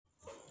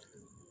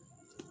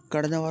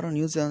கடந்த வாரம்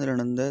நியூசிலாந்தில்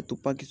நடந்த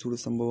துப்பாக்கி சூடு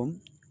சம்பவம்.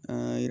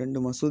 2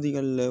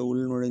 மசூதிகளில்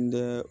உள்நுழைந்த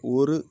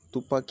ஒரு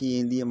துப்பாக்கி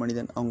ஏந்திய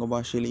மனிதன், அவங்க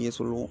பாஷையிலேயே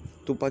சொல்லுவோம்,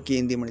 துப்பாக்கி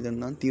ஏந்திய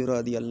மனிதன் தான்,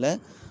 தீவிரவாதி அல்ல,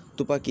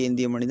 துப்பாக்கி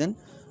ஏந்திய மனிதன்.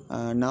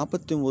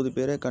 49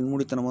 பேரை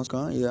கண்மூடித்தனமாக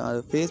இருக்கான்.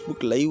 அது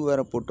ஃபேஸ்புக் லைவ்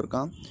வேறு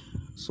போட்டிருக்கான்.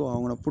 ஸோ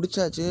அவங்கள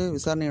பிடிச்சாச்சு,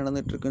 விசாரணை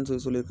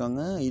நடந்துகிட்ருக்குன்னு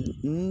சொல்லியிருக்காங்க.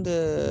 இந்த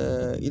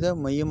இதை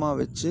மையமாக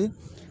வச்சு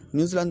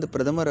நியூசிலாந்து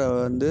பிரதமரை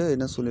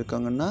என்ன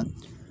சொல்லியிருக்காங்கன்னா,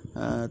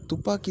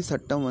 துப்பாக்கி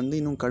சட்டம்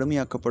இன்னும்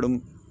கடுமையாக்கப்படும்,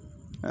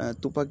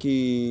 துப்பாக்கி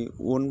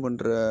ஓன்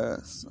பண்ணுற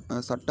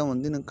சட்டம்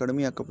இன்னும்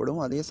கடுமையாக்கப்படும்,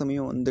 அதே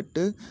சமயம்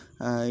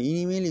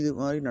இனிமேல் இது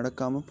மாதிரி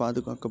நடக்காமல்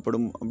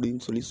பாதுகாக்கப்படும்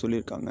அப்படின்னு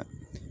சொல்லியிருக்காங்க.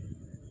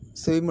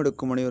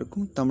 செவிமடுக்கும்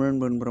அனைவருக்கும்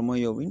தமிழன்பன்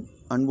பிரம்மயோவின்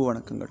அன்பு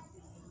வணக்கங்கள்.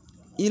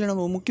 இதில்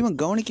நம்ம முக்கியமாக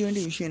கவனிக்க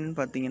வேண்டிய விஷயம் என்னென்னு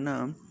பார்த்தீங்கன்னா,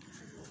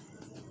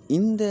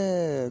 இந்த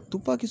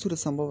துப்பாக்கி சூடு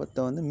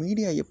சம்பவத்தை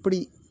மீடியா எப்படி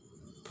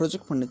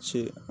ப்ரொஜெக்ட்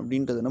பண்ணுச்சு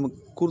அப்படின்றத நம்ம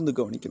கூர்ந்து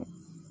கவனிக்கணும்.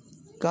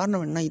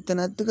 காரணம் என்ன, இத்தனை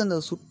நேரத்துக்கு அந்த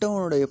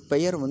சுட்டவனுடைய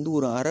பெயர்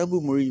ஒரு அரபு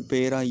மொழி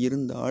பெயராக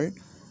இருந்தால்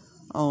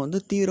அவன்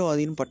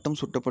தீவிரவாதின்னு பட்டம்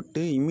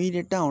சுட்டப்பட்டு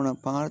இம்மீடியட்டாக அவனை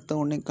பார்த்த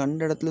உடனே கண்ட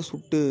இடத்துல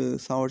சுட்டு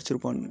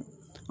சாவடிச்சிருப்பான்னு.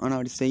 ஆனால்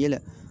அப்படி செய்யலை.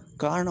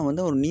 காரணம்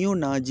ஒரு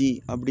நியோ-நாஜி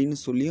அப்படின்னு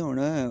சொல்லி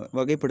அவனை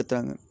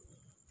வகைப்படுத்துகிறாங்க.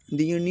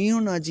 இந்த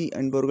நியோ-நாஜி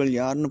என்பவர்கள்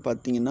யாருன்னு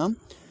பார்த்தீங்கன்னா,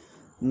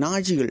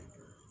 நாஜிகள்,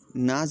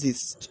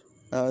 நாசிஸ்ட்,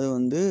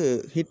 அதாவது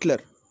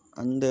ஹிட்லர்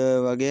அந்த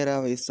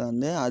வகைராவை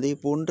சார்ந்த அதே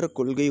போன்ற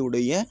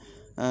கொள்கையுடைய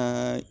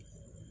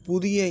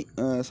புதிய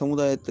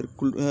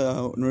சமுதாயத்திற்குள்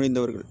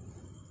நுழைந்தவர்கள்.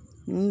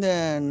 இந்த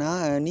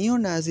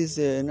நியோ-நாசிஸ்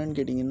என்னன்னு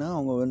கேட்டிங்கன்னா,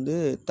 அவங்க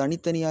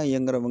தனித்தனியாக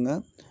இயங்குறவங்க,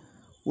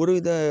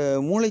 ஒருவித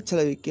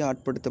மூளைச்சலவைக்கு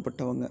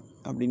ஆட்படுத்தப்பட்டவங்க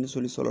அப்படின்னு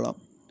சொல்லலாம்.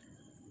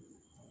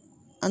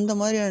 அந்த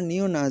மாதிரியான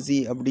நியோ-நாசி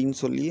அப்படின்னு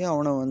சொல்லி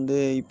அவனை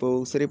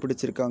இப்போது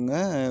சிறைப்பிடிச்சிருக்காங்க.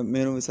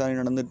 மேலும் விசாரணை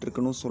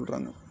நடந்துகிட்ருக்குன்னு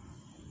சொல்கிறாங்க.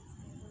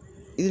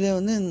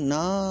 இதில்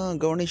நான்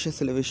கவனித்த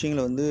சில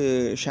விஷயங்களை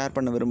ஷேர்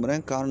பண்ண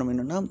விரும்புகிறேன். காரணம்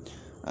என்னென்னா,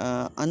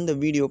 அந்த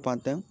வீடியோ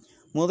பார்த்தேன்.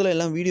 முதல்ல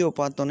எல்லாம் வீடியோ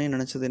பார்த்தோன்னே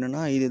நினச்சது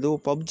என்னென்னா, இது ஏதோ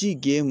பப்ஜி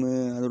கேமு,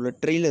 அதோட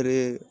ட்ரெய்லரு,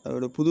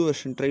 அதோட புது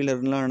வெர்ஷன்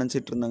ட்ரெய்லர்லாம்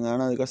நினச்சிட்டு இருந்தாங்க.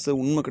 ஆனால் அது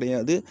கஷ்டம் உண்மை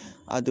கிடையாது.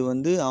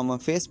 அது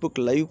அவன்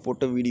ஃபேஸ்புக் லைவ்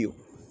போட்ட வீடியோ.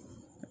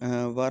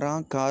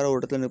 வரான், காரை ஒரு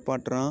இடத்துல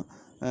நிப்பாட்டுறான்,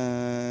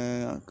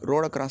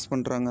 ரோடை கிராஸ்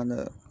பண்ணுறாங்க, அந்த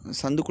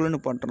சந்துக்குள்ளே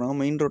நிப்பாட்டுறான்,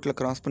 மெயின் ரோட்டில்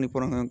கிராஸ் பண்ணி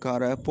போகிறாங்க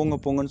காரை,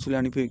 போங்கன்னு சொல்லி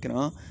அனுப்பி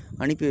வைக்கிறான்.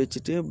 அனுப்பி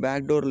வச்சுட்டு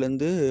பேக்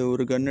டோர்லேருந்து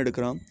ஒரு கன்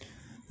எடுக்கிறான்,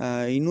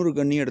 இன்னொரு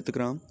கன்னையும்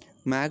எடுத்துக்கிறான்,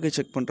 மேகு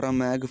செக் பண்ணுறான்,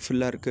 மேகு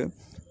ஃபில்லாக இருக்குது.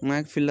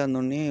 மேக் ஃபில்லாக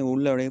இருந்தோடனே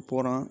உள்ளே அப்படியே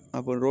போகிறான்.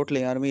 அப்போ ரோட்டில்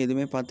யாருமே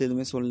எதுவுமே பார்த்து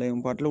எதுவுமே சொல்லலை,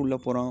 இவன் பாட்டில் உள்ளே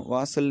போகிறான்.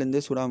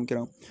 வாசல்லேருந்தே சுட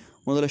ஆரம்பிக்கிறான்.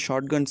 முதல்ல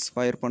ஷார்ட் கன்ஸ்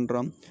ஃபயர்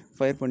பண்ணுறான்.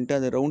 ஃபயர் பண்ணிட்டு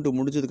அது ரவுண்டு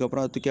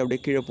முடிஞ்சதுக்கப்புறம் அதை தூக்கி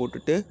அப்படியே கீழே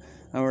போட்டுட்டு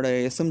அவனோட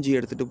எஸ்எம்ஜி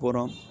எடுத்துகிட்டு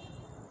போகிறான்,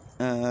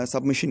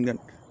 சப்மிஷின்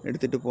கன்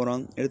எடுத்துகிட்டு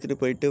போகிறான்.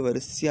 எடுத்துகிட்டு போயிட்டு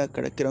வரிசையாக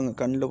கிடைக்கிறவங்க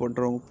கண்ணில்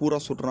பண்ணுறவங்க பூரா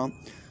சுடுறான்.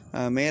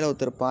 மேலே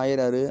ஒருத்தர்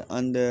பாயிறாரு,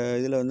 அந்த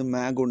இதில்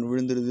மேக் ஒன்று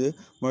விழுந்துருது.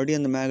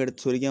 மறுபடியும் அந்த மேக்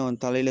எடுத்து சொருக்கி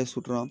அவன் தலையில்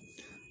சுடுறான்.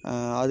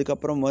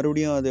 அதுக்கப்புறம்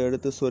மறுபடியும் அதை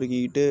எடுத்து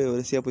சொருக்கிக்கிட்டு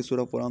வரிசையாக போய்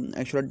சுட போகிறான்.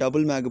 ஆக்சுவலாக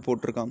டபுள் மேக்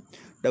போட்டிருக்கான்.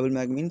 டபுள்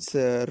மேக் மீன்ஸ்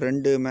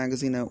 2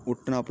 மேகசினை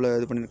ஒட்டுனாப்பில்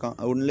இது பண்ணியிருக்கான்.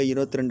 ஒன்றில்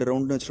 22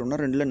 ரவுண்டுன்னு வச்சிட்டோம்னா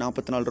 2ல்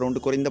 44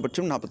 ரவுண்டு,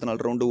 குறைந்தபட்சம்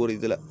 44 ரவுண்டு ஒரு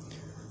இதில்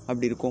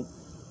அப்படி இருக்கும்.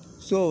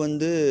 ஸோ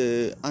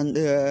அந்த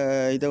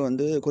இதை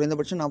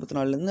குறைந்தபட்சம்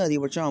 44லேருந்து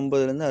அதிகபட்சம்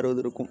 50லேருந்து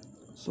 60 இருக்கும்.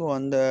 ஸோ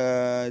அந்த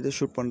இதை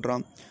ஷூட்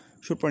பண்ணுறான்.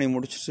 ஷூட் பண்ணி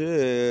முடிச்சுட்டு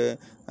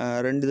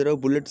 2 தடவை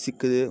புல்லட்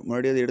சிக்குது.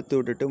 மறுபடியும் அதை எடுத்து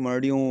விட்டுட்டு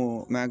மறுபடியும்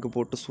மேக்கு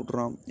போட்டு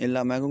சுடுறான்.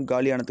 எல்லா மேக்கும்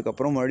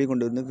காலியானதுக்கப்புறம் மறுபடியும்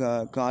கொண்டு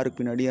காருக்கு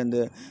பின்னாடி அந்த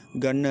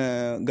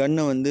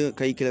கன்னை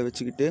கைக்கில்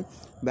வச்சுக்கிட்டு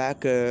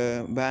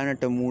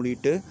பேனட்டை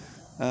மூடிட்டு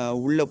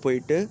உள்ளே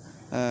போயிட்டு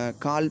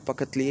கால்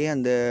பக்கத்துலேயே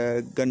அந்த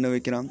கன்னை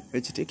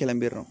வச்சுட்டு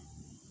கிளம்பிடுறான்.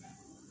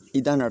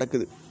 இதான்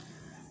நடக்குது.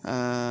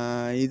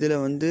 இதில்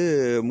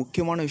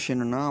முக்கியமான விஷயம்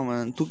என்னென்னா,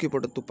 அவன் தூக்கி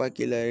போட்ட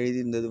துப்பாக்கியில்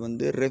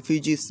எழுதியிருந்தது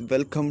ரெஃப்யூஜிஸ்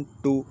வெல்கம்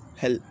டு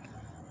ஹெல்,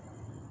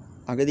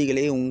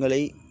 அகதிகளே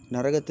உங்களை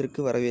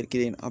நரகத்திற்கு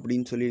வரவேற்கிறேன்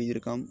அப்படின்னு சொல்லி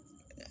எழுதியிருக்கான்.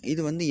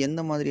 இது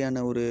எந்த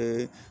மாதிரியான ஒரு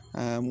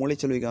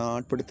மூளைச்சலவைக்கு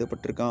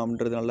ஆட்படுத்தப்பட்டிருக்கான்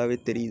அப்படின்றது நல்லாவே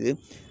தெரியுது.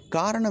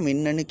 காரணம்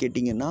என்னன்னு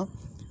கேட்டிங்கன்னா,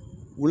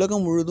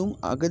 உலகம் முழுதும்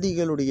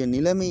அகதிகளுடைய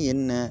நிலைமை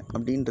என்ன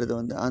அப்படின்றது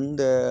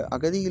அந்த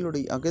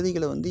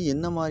அகதிகளை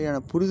என்ன மாதிரியான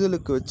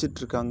புரிதலுக்கு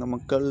வச்சிட்ருக்காங்க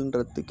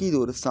மக்கள்ன்றதுக்கு இது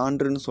ஒரு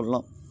சான்றுன்னு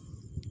சொல்லலாம்.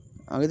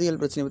 அகதிகள்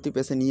பிரச்சனை பற்றி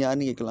பேச நீ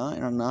யாருன்னு கேட்கலாம்.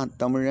 ஏன்னா நான்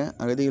தமிழன்,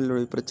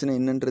 அகதிகளுடைய பிரச்சனை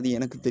என்னன்றது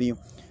எனக்கு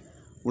தெரியும்.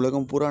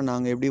 உலகம் பூரா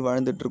நாங்கள் எப்படி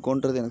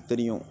வாழ்ந்துட்டுருக்கோன்றது எனக்கு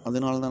தெரியும்.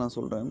 அதனால தான் நான்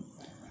சொல்கிறேன்.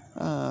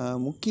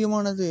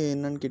 முக்கியமானது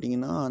என்னன்னு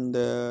கேட்டிங்கன்னா, அந்த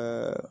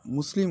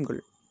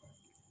முஸ்லீம்கள்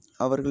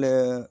அவர்களை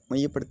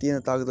மையப்படுத்தி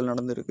அந்த தாக்குதல்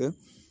நடந்திருக்கு.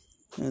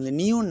 இந்த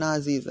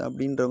நியோ-நாசிஸ்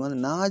அப்படின்றவங்க, அந்த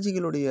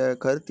நாஜிகளுடைய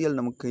கருத்தியல்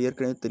நமக்கு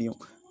ஏற்கனவே தெரியும்.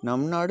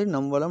 நம் நாடு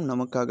நம் வளம்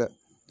நமக்காக,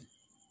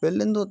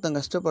 வெளிலேருந்து ஒருத்தன்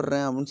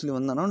கஷ்டப்படுறேன் அப்படின்னு சொல்லி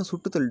வந்தானா அவனை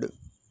சுட்டு தள்ளிடு.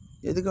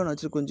 எதுக்கு அவனை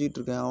வச்சுட்டு கொஞ்சிட்டு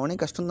இருக்கேன், அவனே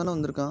கஷ்டம் தானே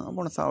வந்திருக்கான், அப்போ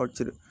அவனை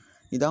சாவடிச்சிரு.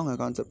 இதான் அவங்க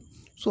கான்செப்ட்.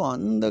 ஸோ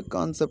அந்த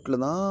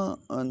கான்செப்டில் தான்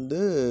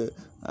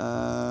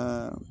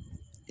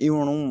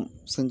இவனும்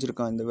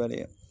செஞ்சுருக்கான் இந்த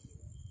வேலையை.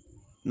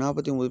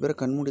 49 பேரை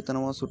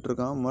கண்மூடித்தனமாக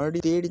சுட்டிருக்கான்.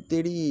 மறுபடியும்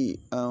தேடி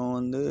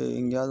அவன்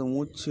எங்கேயாவது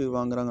மூச்சு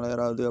வாங்குறாங்களா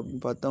யாராவது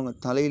அப்படின்னு பார்த்து அவங்க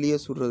தலையிலேயே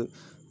சுடுறது.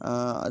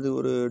 அது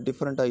ஒரு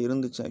டிஃப்ரெண்ட்டாக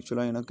இருந்துச்சு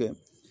ஆக்சுவலாக எனக்கு.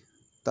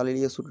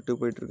 தலையிலேயே சுட்டுட்டு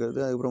போயிட்டுருக்கிறது.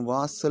 அதுக்கப்புறம்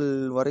வாசல்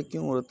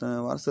வரைக்கும்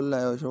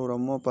வாசலில் ஒரு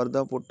அம்மா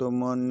பர்தா போட்டு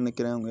அம்மான்னு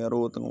நினைக்கிறேன், அவங்க யாரோ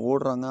ஒருத்தவங்க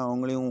ஓடுறாங்க,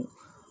 அவங்களையும்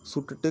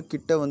சுட்டுட்டு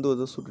கிட்ட வந்து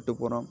ஏதோ சுட்டுட்டு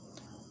போகிறான்.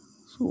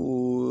 ஸோ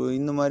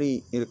இந்த மாதிரி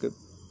இருக்குது.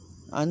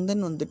 அண்ட்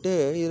தென் வந்துட்டு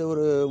இதில்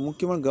ஒரு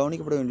முக்கியமான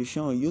கவனிக்கப்பட வேண்டிய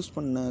விஷயம், யூஸ்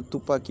பண்ண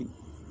துப்பாக்கி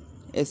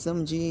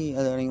எஸ்எம்ஜி.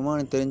 அது அதிகமாக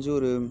எனக்கு தெரிஞ்சு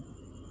ஒரு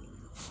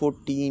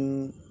 14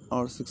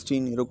 or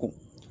 16 இருக்கும்.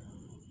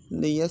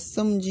 இந்த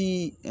எஸ்எம்ஜி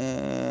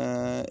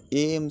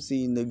ஏஎம்சி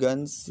இந்த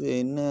கன்ஸ்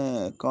என்ன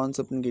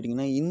கான்செப்ட்னு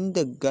கேட்டிங்கன்னா, இந்த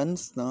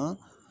கன்ஸ் தான்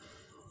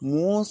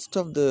most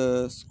of the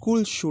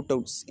school shoot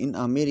outs இன்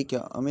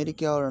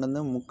அமெரிக்காவில்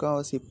நடந்த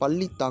முக்கால்வாசி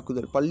பள்ளி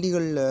தாக்குதல்,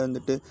 பள்ளிகளில்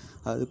வந்துட்டு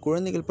அது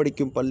குழந்தைகள்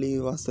படிக்கும்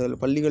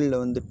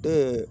பள்ளிகளில் வந்துட்டு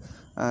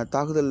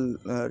தாக்குதல்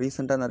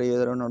ரீசெண்டாக நிறைய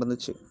தடவை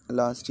நடந்துச்சு.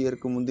 லாஸ்ட்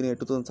இயருக்கு முந்தின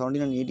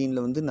 2017 and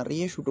 18 வந்து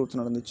நிறைய ஷூட் அவுட்ஸ்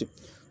நடந்துச்சு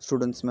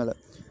ஸ்டூடெண்ட்ஸ் மேலே.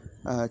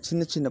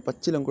 சின்ன சின்ன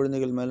பச்சிலம்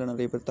குழந்தைகள் மேலே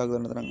நிறைய பேர்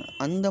தாக்குதல் நடத்துகிறாங்க.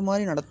 அந்த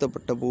மாதிரி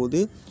நடத்தப்பட்ட போது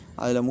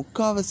அதில்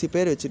முக்கால்வாசி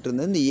பேர் வச்சுட்டு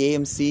இருந்தது இந்த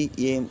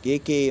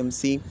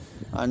ஏகேஎம்சி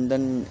and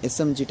then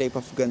SMG type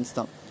of guns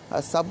தான்.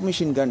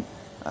 சப்மிஷின் கன்.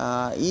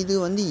 இது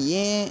வந்து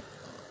ஏன்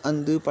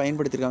வந்து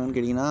பயன்படுத்தியிருக்காங்கன்னு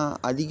கேட்டிங்கன்னா,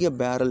 அதிக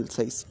பேரல்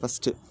சைஸ்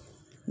ஃபஸ்ட்டு.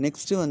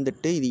 நெக்ஸ்ட்டு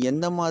வந்துட்டு இது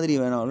எந்த மாதிரி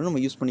வேணாலும்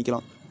நம்ம யூஸ்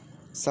பண்ணிக்கலாம்.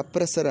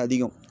 சப்ரெஸர்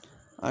அதிகம்.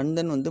 அண்ட்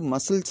தென் வந்து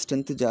மசில்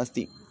ஸ்ட்ரென்த்து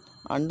ஜாஸ்தி.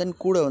 அண்ட் தென்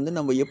கூட வந்து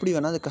நம்ம எப்படி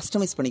வேணால் அதை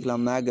கஸ்டமைஸ்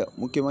பண்ணிக்கலாம். மேகை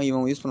முக்கியமாக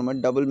இவங்க யூஸ் பண்ண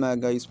மாதிரி டபுள்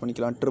மேகாக யூஸ்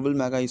பண்ணிக்கலாம், ட்ரிபிள்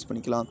மேகாக யூஸ்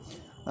பண்ணிக்கலாம்.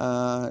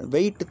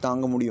 வெயிட்டு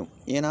தாங்க முடியும்.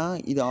 ஏன்னா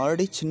இது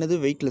ஆல்ரெடி சின்னது,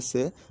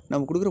 வெயிட்லெஸ்ஸு.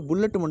 நம்ம கொடுக்குற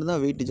புல்லட்டு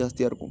மட்டும்தான் வெயிட்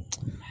ஜாஸ்தியாக இருக்கும்.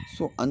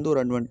 ஸோ அந்த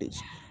ஒரு அட்வான்டேஜ்.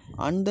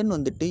 அண்ட் தென்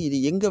வந்துட்டு இது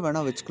எங்கே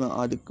வேணால் வச்சுக்கலாம்.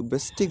 அதுக்கு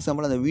பெஸ்ட்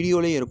எக்ஸாம்பிள் அந்த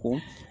வீடியோலேயே இருக்கும்.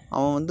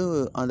 அவன் வந்து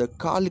அந்த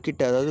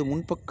கால்கிட்ட, அதாவது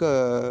முன்பக்க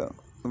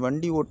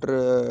வண்டி ஓட்டுற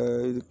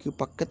இதுக்கு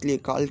பக்கத்துலேயே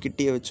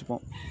கால்கிட்டேயே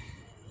வச்சுப்போம்,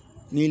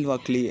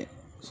 நீள்வாக்கிலேயே.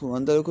 ஸோ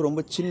அந்தளவுக்கு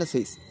ரொம்ப சின்ன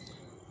சைஸ்,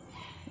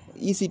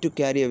 ஈஸி டு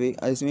கேரி அவே.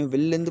 அதே சமயம்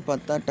வெளிலேருந்து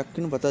பார்த்தா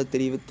டக்குன்னு பார்த்தா அது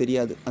தெரியவே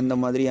தெரியாது, அந்த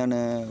மாதிரியான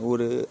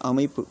ஒரு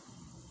அமைப்பு.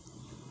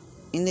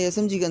 இந்த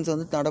எஸ்எம்ஜி கன்ஸை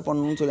வந்து தடை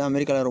பண்ணணும்னு சொல்லி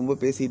அமெரிக்காவில் ரொம்ப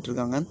பேசிகிட்டு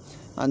இருக்காங்க.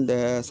 அந்த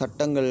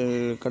சட்டங்கள்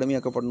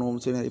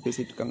கடுமையாக்கப்படணும்னு சொல்லி நிறைய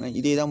பேசிகிட்டு இருக்காங்க.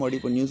 இதே தான்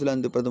மறுபடியும் இப்போ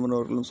நியூசிலாந்து பிரதமர்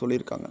அவர்களும்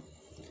சொல்லியிருக்காங்க.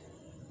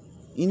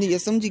 இந்த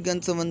எஸ்எம்ஜி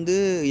கன்ஸை வந்து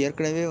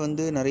ஏற்கனவே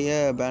வந்து நிறைய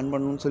பேன்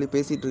பண்ணணும்னு சொல்லி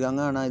பேசிகிட்டு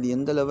இருக்காங்க. ஆனால் இது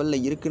எந்த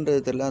லெவலில்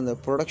இருக்குன்றது தெரியல. அந்த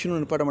ப்ரொடக்ஷனும்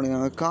நிப்பாட்ட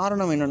பண்ணியிருக்காங்க.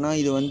 காரணம் என்னென்னா,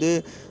 இது வந்து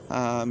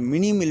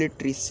மினி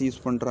மிலிட்ரிஸ்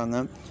யூஸ் பண்ணுறாங்க.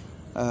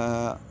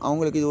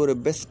 அவங்களுக்கு இது ஒரு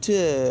பெஸ்ட்டு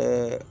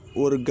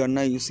ஒரு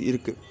கன்னாக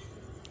இருக்குது.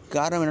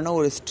 காரணம் என்னென்னா,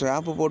 ஒரு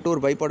ஸ்ட்ராப்பு போட்டு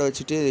ஒரு பைப்பாடை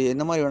வச்சுட்டு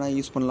எந்த மாதிரி வேணால்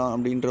யூஸ் பண்ணலாம்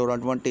அப்படின்ற ஒரு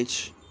அட்வான்டேஜ்.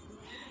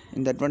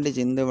 இந்த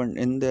அட்வான்டேஜ்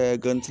எந்த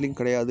கன்ஸ்லையும்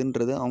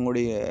கிடையாதுன்றது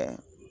அவங்களுடைய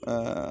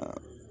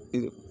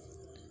இது.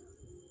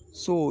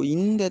 ஸோ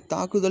இந்த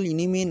தாக்குதல்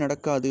இனிமே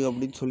நடக்காது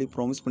அப்படின்னு சொல்லி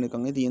ப்ராமிஸ்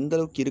பண்ணியிருக்காங்க. இது எந்த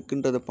அளவுக்கு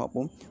இருக்குன்றதை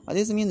பார்ப்போம்.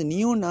 அதே சமயம் இந்த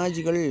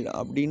நியோநாஜிகள்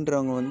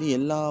அப்படின்றவங்க வந்து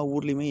எல்லா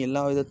ஊர்லேயுமே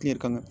எல்லா விதத்துலையும்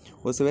இருக்காங்க.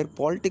 ஒரு சில பேர்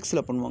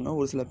பாலிடிக்ஸில் பண்ணுவாங்க,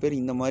 ஒரு சில பேர்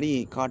இந்த மாதிரி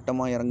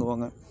காட்டமாக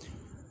இறங்குவாங்க.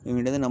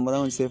 இவங்ககிட்ட நம்ம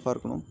தான் கொஞ்சம் சேஃபாக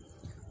இருக்கணும்.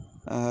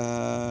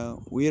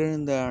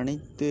 உயிரிழந்த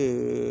அனைத்து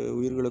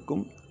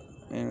உயிர்களுக்கும்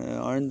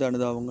ஆழ்ந்த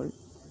அனுதாபங்கள்.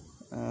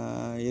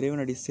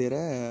 இறைவனடி சேர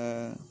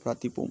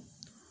பிரார்த்திப்போம்.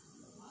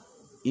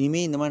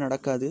 இனிமேல் இந்த மாதிரி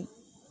நடக்காது.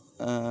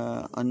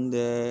 அந்த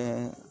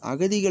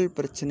அகதிகள்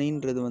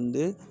பிரச்சனைன்றது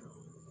வந்து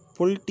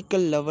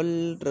பொலிட்டிக்கல்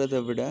லெவல்ன்றதை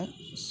விட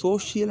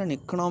social and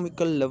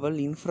economical level,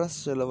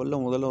 infrastructure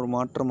லெவலில் முதல்ல ஒரு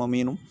மாற்றம்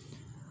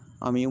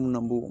அமையும்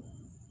நம்புவோம்.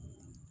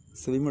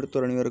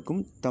 செவிமடுத்தோர்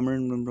அனைவருக்கும்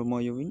தமிழன்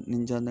பிரம்மாயோவின்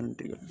நெஞ்சார்ந்த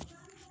நன்றிகள்.